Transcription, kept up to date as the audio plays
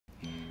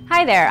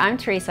Hi there, I'm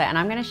Teresa and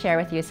I'm going to share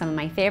with you some of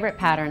my favorite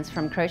patterns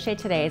from Crochet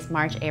Today's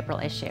March-April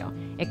issue.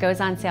 It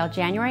goes on sale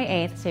January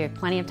 8th, so you have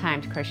plenty of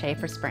time to crochet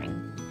for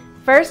spring.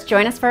 First,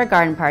 join us for a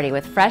garden party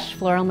with fresh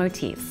floral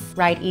motifs.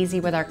 Ride easy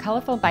with our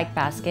colorful bike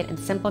basket and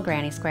simple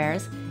granny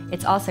squares.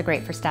 It's also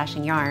great for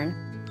stashing yarn.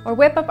 Or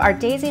whip up our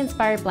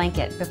daisy-inspired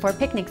blanket before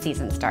picnic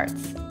season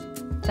starts.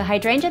 The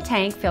hydrangea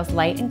tank feels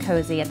light and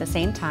cozy at the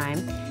same time,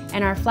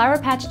 and our flower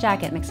patch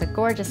jacket makes a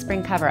gorgeous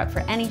spring cover-up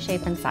for any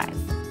shape and size.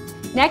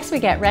 Next, we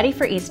get ready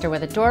for Easter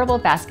with adorable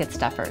basket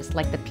stuffers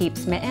like the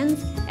Peeps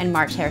mittens and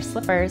March hare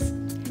slippers.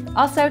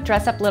 Also,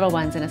 dress up little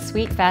ones in a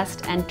sweet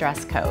vest and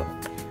dress coat.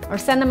 Or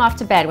send them off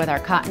to bed with our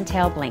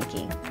cottontail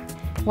blankie.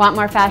 Want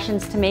more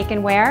fashions to make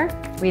and wear?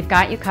 We've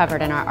got you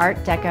covered in our Art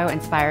Deco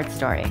inspired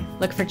story.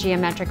 Look for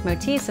geometric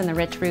motifs in the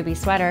rich ruby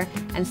sweater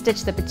and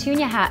stitch the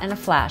Petunia hat in a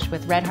flash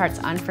with Red Heart's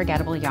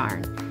unforgettable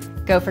yarn.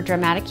 Go for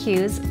dramatic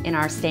hues in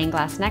our stained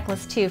glass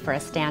necklace too for a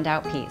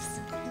standout piece.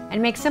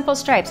 And make simple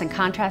stripes and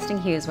contrasting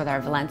hues with our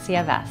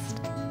Valencia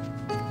vest.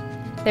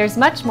 There's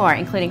much more,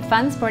 including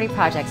fun, sporty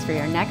projects for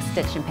your next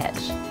stitch and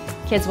pitch.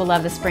 Kids will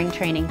love the spring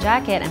training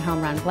jacket and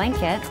home run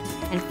blanket,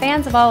 and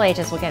fans of all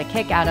ages will get a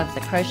kick out of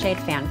the crocheted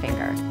fan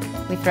finger.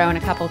 We throw in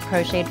a couple of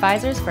crocheted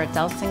visors for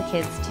adults and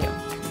kids too.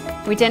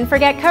 We didn't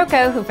forget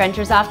Coco, who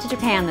ventures off to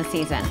Japan this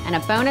season, and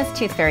a bonus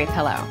Tooth Fairy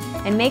pillow.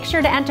 And make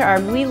sure to enter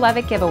our We Love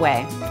It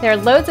giveaway. There are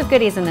loads of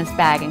goodies in this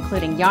bag,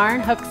 including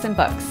yarn, hooks, and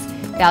books,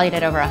 valued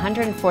at over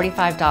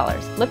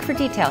 $145. Look for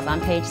details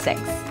on page 6.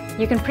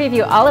 You can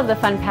preview all of the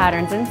fun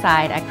patterns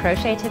inside at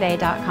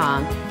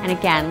crochettoday.com, and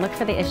again, look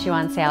for the issue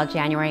on sale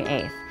January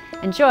 8th.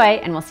 Enjoy,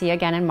 and we'll see you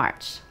again in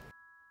March.